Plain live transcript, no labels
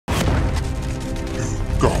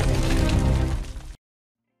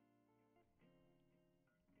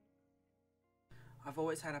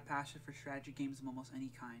always had a passion for strategy games of almost any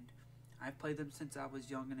kind. I've played them since I was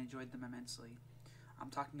young and enjoyed them immensely. I'm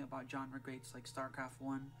talking about genre greats like StarCraft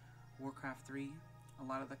 1, Warcraft 3, a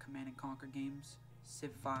lot of the Command and Conquer games, Civ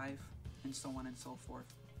 5, and so on and so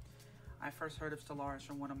forth. I first heard of Stellaris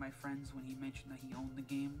from one of my friends when he mentioned that he owned the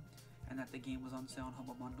game and that the game was on sale on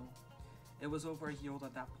Humble Bundle. It was over a year old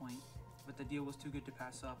at that point, but the deal was too good to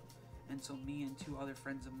pass up, and so me and two other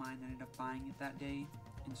friends of mine ended up buying it that day,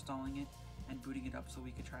 installing it, and booting it up so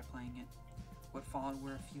we could try playing it. What followed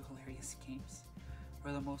were a few hilarious games.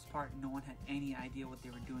 For the most part, no one had any idea what they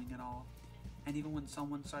were doing at all, and even when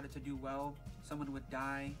someone started to do well, someone would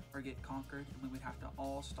die or get conquered and we would have to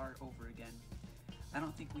all start over again. I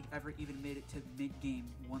don't think we ever even made it to mid-game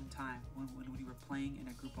one time when we were playing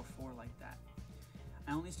in a group of 4 like that.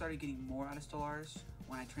 I only started getting more out of Stellaris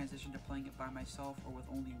when I transitioned to playing it by myself or with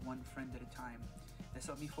only one friend at a time. This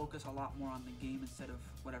helped me focus a lot more on the game instead of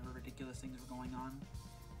whatever ridiculous things were going on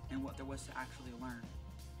and what there was to actually learn.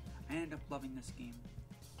 I ended up loving this game.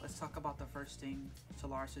 Let's talk about the first thing,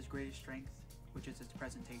 Stellaris' greatest strength, which is its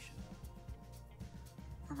presentation.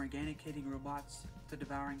 From organic hitting robots to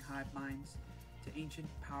devouring hive minds to ancient,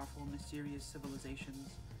 powerful, mysterious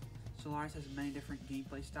civilizations, Stellaris has many different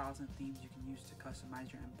gameplay styles and themes you can use to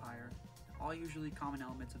customize your empire, all usually common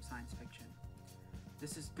elements of science fiction.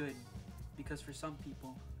 This is good because for some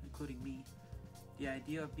people, including me, the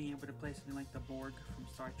idea of being able to play something like the Borg from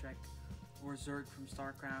Star Trek, or Zerg from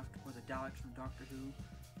StarCraft, or the Daleks from Doctor Who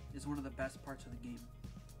is one of the best parts of the game.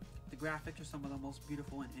 The graphics are some of the most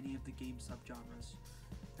beautiful in any of the game subgenres.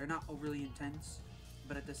 They're not overly intense,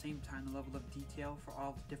 but at the same time the level of detail for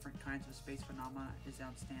all the different kinds of space phenomena is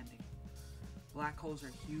outstanding. Black holes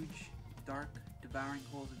are huge, dark, devouring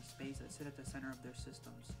holes in space that sit at the center of their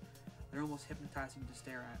systems. They're almost hypnotizing to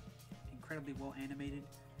stare at. Incredibly well animated,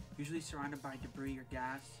 usually surrounded by debris or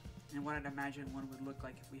gas, and what I'd imagine one would look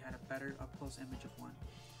like if we had a better up-close image of one.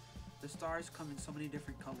 The stars come in so many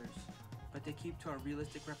different colors, but they keep to a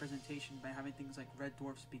realistic representation by having things like red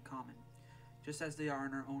dwarfs be common, just as they are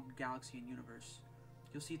in our own galaxy and universe.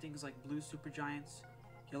 You'll see things like blue supergiants,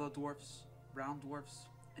 yellow dwarfs, brown dwarfs,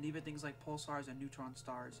 and even things like pulsars and neutron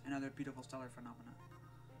stars and other beautiful stellar phenomena.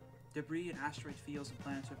 Debris and asteroid fields and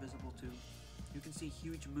planets are visible too. You can see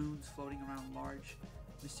huge moons floating around large,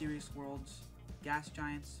 mysterious worlds, gas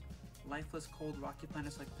giants, lifeless cold rocky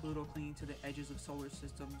planets like Pluto clinging to the edges of solar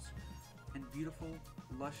systems, and beautiful,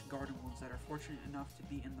 lush garden worlds that are fortunate enough to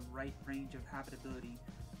be in the right range of habitability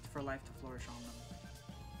for life to flourish on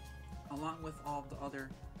them. Along with all of the other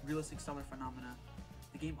realistic stellar phenomena,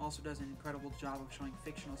 the game also does an incredible job of showing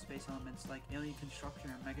fictional space elements like alien construction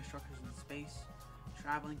or megastructures in space,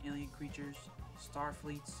 traveling alien creatures, star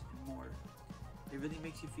fleets, and more. It really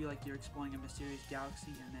makes you feel like you're exploring a mysterious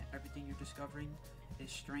galaxy and that everything you're discovering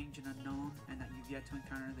is strange and unknown and that you've yet to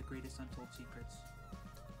encounter the greatest untold secrets.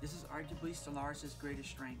 This is arguably Stellaris' greatest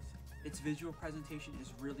strength. Its visual presentation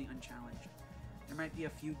is really unchallenged. There might be a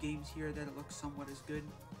few games here that it looks somewhat as good,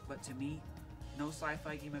 but to me, no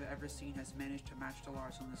sci-fi game I've ever seen has managed to match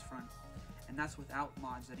Stellaris on this front, and that's without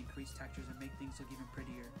mods that increase textures and make things look even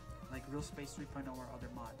prettier, like Real Space 3.0 or other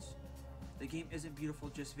mods. The game isn't beautiful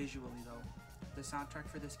just visually though. The soundtrack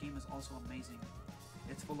for this game is also amazing.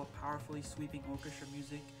 It's full of powerfully sweeping orchestra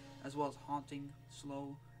music, as well as haunting,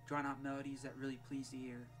 slow, drawn-out melodies that really please the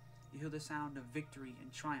ear. You hear the sound of victory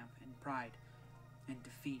and triumph and pride, and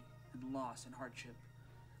defeat and loss and hardship.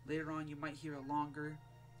 Later on, you might hear a longer,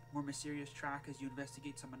 more mysterious track as you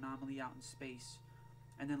investigate some anomaly out in space,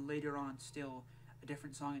 and then later on still, a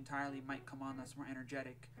different song entirely might come on that's more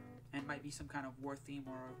energetic, and might be some kind of war theme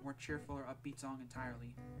or a more cheerful or upbeat song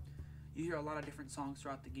entirely. You hear a lot of different songs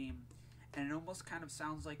throughout the game, and it almost kind of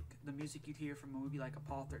sounds like the music you'd hear from a movie like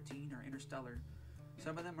Apollo 13 or Interstellar.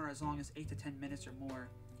 Some of them are as long as 8 to 10 minutes or more,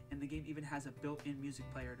 and the game even has a built-in music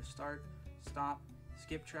player to start, stop,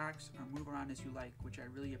 skip tracks, or move around as you like, which I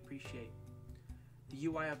really appreciate. The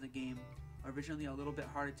UI of the game, originally a little bit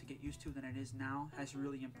harder to get used to than it is now, has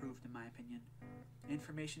really improved in my opinion.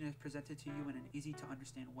 Information is presented to you in an easy to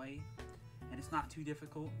understand way, and it's not too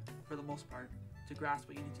difficult, for the most part, to grasp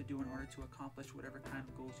what you need to do in order to accomplish whatever kind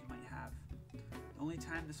of goals you might have. The only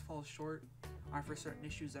time this falls short are for certain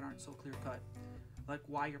issues that aren't so clear-cut, like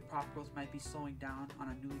why your prop growth might be slowing down on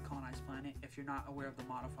a newly colonized planet if you're not aware of the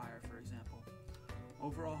modifier, for example.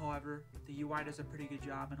 Overall, however, the UI does a pretty good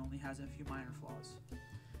job and only has a few minor flaws.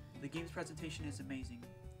 The game's presentation is amazing.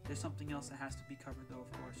 There's something else that has to be covered though,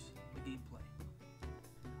 of course, the gameplay.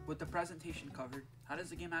 With the presentation covered, how does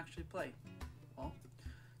the game actually play? Well,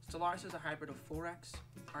 Stellaris is a hybrid of 4X,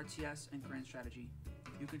 RTS, and Grand Strategy.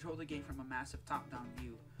 You control the game from a massive top-down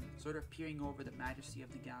view, sort of peering over the majesty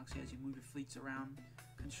of the galaxy as you move your fleets around,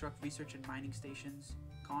 construct research and mining stations,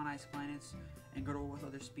 colonize planets, and grow with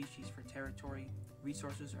other species for territory,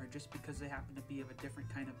 resources, or just because they happen to be of a different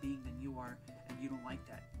kind of being than you are and you don't like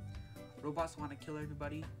that. Robots want to kill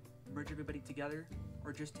everybody, merge everybody together,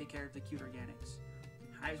 or just take care of the cute organics.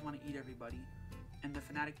 Hives want to eat everybody, and the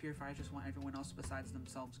fanatic purifiers just want everyone else besides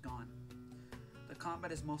themselves gone. The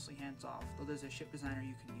combat is mostly hands-off, though there's a ship designer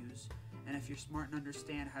you can use, and if you're smart and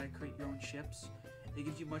understand how to create your own ships, it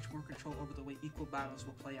gives you much more control over the way equal battles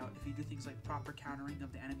will play out if you do things like proper countering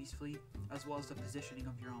of the enemy's fleet, as well as the positioning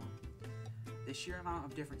of your own. The sheer amount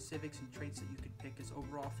of different civics and traits that you can pick is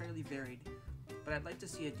overall fairly varied, but I'd like to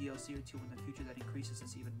see a DLC or two in the future that increases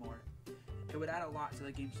this even more. It would add a lot to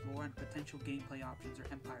the game's lore and potential gameplay options or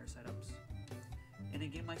empire setups. In a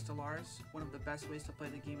game like Stellaris, one of the best ways to play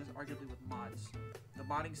the game is arguably with mods. The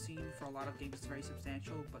modding scene for a lot of games is very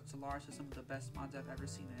substantial, but Stellaris has some of the best mods I've ever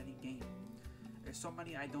seen in any game. There's so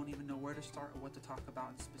many I don't even know where to start or what to talk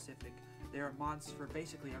about in specific. There are mods for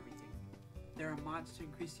basically everything. There are mods to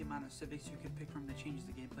increase the amount of civics you can pick from to change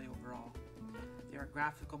the gameplay overall. There are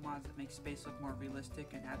graphical mods that make space look more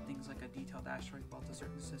realistic and add things like a detailed asteroid belt to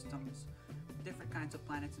certain systems, different kinds of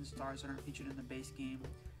planets and stars that aren't featured in the base game,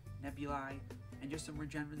 nebulae, and just a more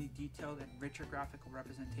generally detailed and richer graphical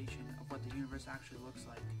representation of what the universe actually looks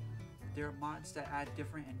like. There are mods that add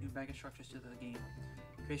different and new megastructures to the game,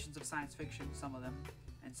 creations of science fiction, some of them,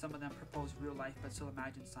 and some of them propose real life but still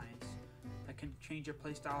imagined science, that can change your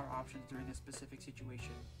playstyle or options during a specific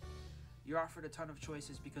situation. You're offered a ton of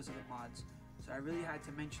choices because of the mods, so I really had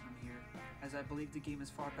to mention them here, as I believe the game is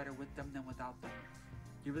far better with them than without them.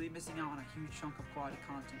 You're really missing out on a huge chunk of quality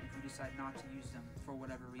content if you decide not to use them for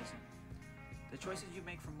whatever reason. The choices you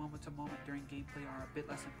make from moment to moment during gameplay are a bit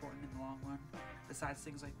less important in the long run, besides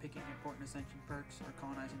things like picking important ascension perks or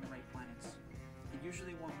colonizing the right planets. It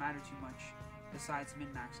usually won't matter too much, besides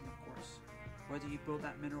min-maxing of course, whether you build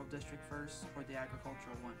that mineral district first or the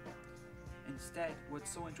agricultural one. Instead,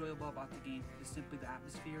 what's so enjoyable about the game is simply the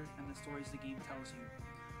atmosphere and the stories the game tells you,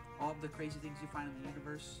 all of the crazy things you find in the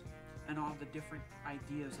universe, and all of the different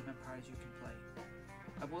ideas of empires you can play.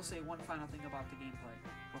 I will say one final thing about the gameplay,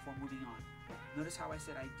 before moving on. Notice how I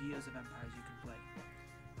said ideas of empires you can play.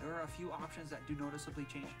 There are a few options that do noticeably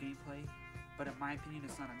change gameplay, but in my opinion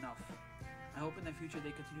it's not enough. I hope in the future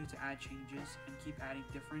they continue to add changes and keep adding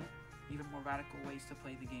different, even more radical ways to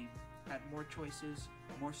play the game. Add more choices,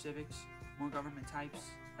 more civics, more government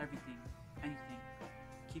types, everything, anything.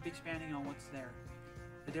 Keep expanding on what's there.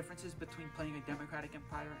 The differences between playing a democratic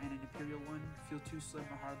empire and an imperial one feel too slim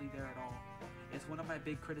or hardly there at all. It's one of my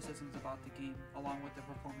big criticisms about the game, along with the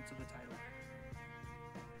performance of the title.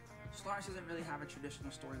 Stellaris doesn't really have a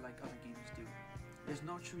traditional story like other games do. There's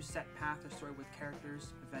no true set path or story with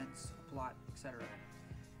characters, events, plot, etc.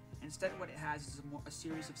 Instead, what it has is a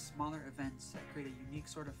series of smaller events that create a unique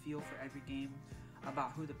sort of feel for every game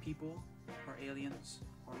about who the people, or aliens,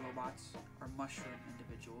 or robots, or mushroom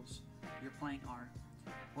individuals you're playing are,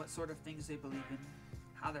 what sort of things they believe in,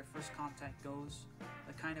 how their first contact goes,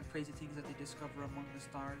 the kind of crazy things that they discover among the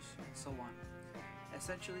stars, and so on.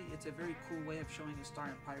 Essentially, it's a very cool way of showing a star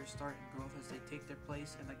empire's start and growth as they take their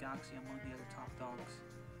place in the galaxy among the other top dogs.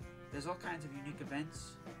 There's all kinds of unique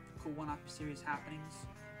events, cool one-off serious happenings,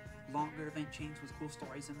 longer event chains with cool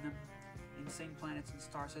stories in them, insane planets and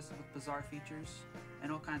star systems with bizarre features,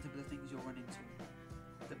 and all kinds of other things you'll run into.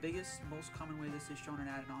 The biggest, most common way this is shown and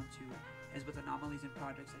added on to is with anomalies and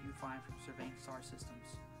projects that you find from surveying star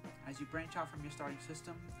systems. As you branch out from your starting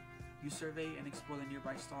system, you survey and explore the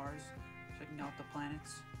nearby stars, checking out the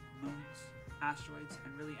planets, moons, asteroids,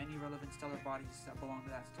 and really any relevant stellar bodies that belong to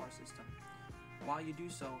that star system. While you do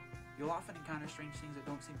so, you'll often encounter strange things that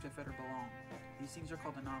don't seem to fit or belong. These things are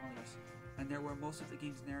called anomalies, and they're where most of the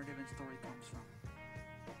game's narrative and story comes from.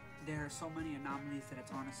 There are so many anomalies that it's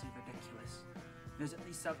honestly ridiculous. There's at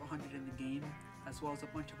least several hundred in the game, as well as a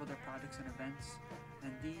bunch of other projects and events, and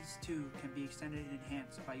these too can be extended and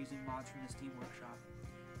enhanced by using mods from the Steam Workshop.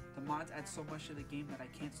 The mods add so much to the game that I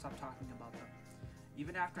can't stop talking about them.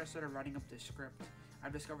 Even after I started writing up this script,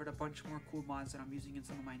 I've discovered a bunch more cool mods that I'm using in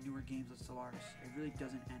some of my newer games with Stellaris. It really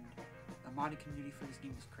doesn't end. The modding community for this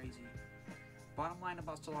game is crazy. Bottom line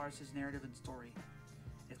about Stellaris is narrative and story.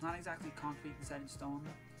 It's not exactly concrete and set in stone,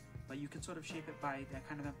 but you can sort of shape it by the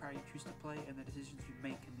kind of empire you choose to play and the decisions you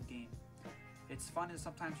make in the game. It's fun and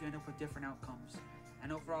sometimes you end up with different outcomes,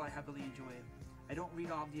 and overall I heavily enjoy it. I don't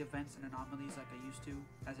read all of the events and anomalies like I used to,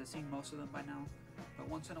 as I've seen most of them by now, but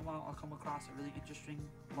once in a while I'll come across a really interesting,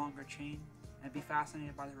 longer chain, and be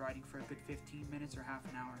fascinated by the writing for a good 15 minutes or half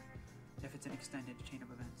an hour, if it's an extended chain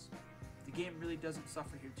of events. If The game really doesn't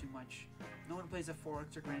suffer here too much. No one plays a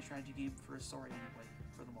 4X or grand strategy game for a story anyway,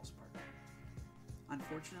 for the most part.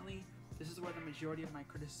 Unfortunately, this is where the majority of my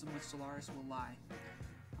criticism with Stellaris will lie.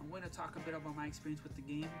 I'm going to talk a bit about my experience with the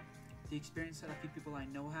game, the experience that a few people I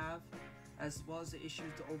know have, as well as the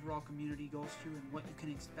issues the overall community goes through and what you can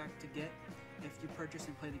expect to get if you purchase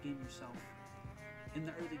and play the game yourself. In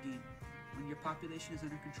the early game, when your population is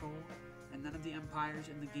under control and none of the empires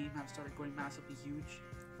in the game have started going massively huge,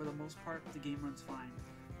 for the most part the game runs fine.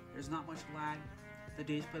 There's not much lag, the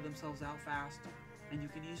days play themselves out fast, and you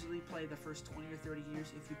can easily play the first 20 or 30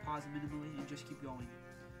 years if you pause minimally and just keep going.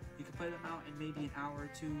 You can play them out in maybe an hour or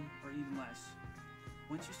two, or even less.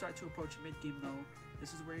 Once you start to approach mid-game though,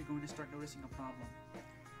 this is where you're going to start noticing a problem.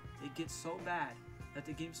 It gets so bad that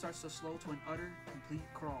the game starts to slow to an utter, complete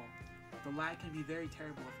crawl. The lag can be very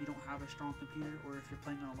terrible if you don't have a strong computer or if you're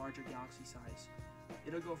playing on a larger galaxy size.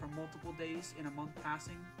 It'll go from multiple days in a month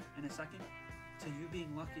passing in a second to you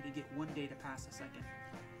being lucky to get 1 day to pass a second.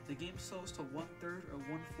 The game slows to 1/3 or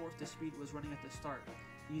 1/4 the speed it was running at the start,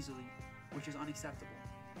 easily, which is unacceptable.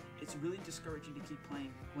 It's really discouraging to keep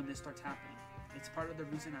playing when this starts happening. It's part of the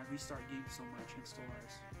reason I restart games so much in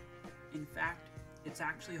Stellaris. In fact, it's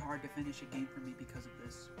actually hard to finish a game for me because of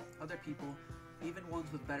this. Other people, even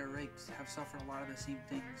ones with better rigs, have suffered a lot of the same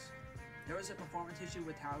things. There was a performance issue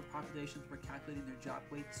with how populations were calculating their job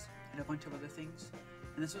weights and a bunch of other things,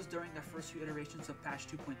 and this was during the first few iterations of patch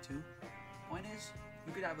 2.2. Point is,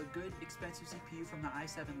 you could have a good, expensive CPU from the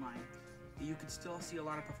i7 line, but you could still see a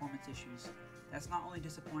lot of performance issues. That's not only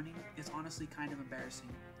disappointing, it's honestly kind of embarrassing.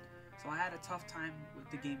 So I had a tough time with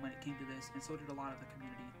the game when it came to this, and so did a lot of the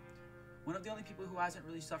community. One of the only people who hasn't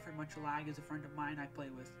really suffered much lag is a friend of mine I play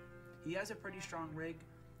with. He has a pretty strong rig,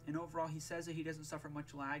 and overall he says that he doesn't suffer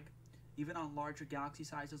much lag, even on larger galaxy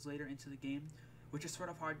sizes later into the game, which is sort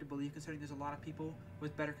of hard to believe considering there's a lot of people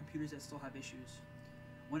with better computers that still have issues.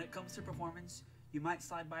 When it comes to performance, you might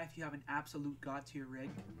slide by if you have an absolute god tier rig,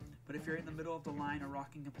 but if you're in the middle of the line or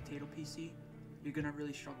rocking a potato PC, you're gonna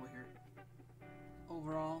really struggle here.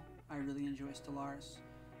 Overall, I really enjoy Stellaris.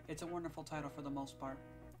 It's a wonderful title for the most part.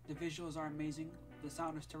 The visuals are amazing, the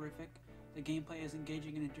sound is terrific, the gameplay is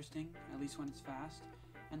engaging and interesting, at least when it's fast,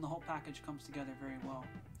 and the whole package comes together very well.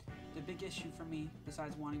 The big issue for me,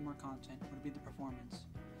 besides wanting more content, would be the performance.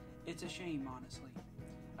 It's a shame, honestly.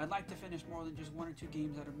 I'd like to finish more than just 1 or 2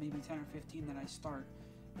 games out of maybe 10 or 15 that I start,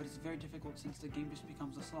 but it's very difficult since the game just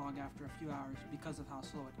becomes a slog after a few hours because of how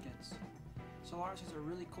slow it gets. Stellaris is a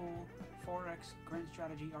really cool 4X grand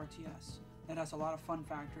strategy RTS that has a lot of fun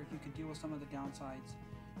factor if you can deal with some of the downsides,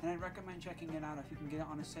 and I'd recommend checking it out if you can get it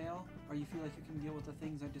on a sale or you feel like you can deal with the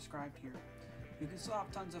things I described here. You can still have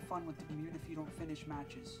tons of fun with the game even if you don't finish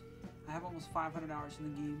matches. I have almost 500 hours in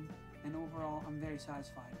the game, and overall I'm very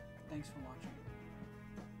satisfied. Thanks for watching.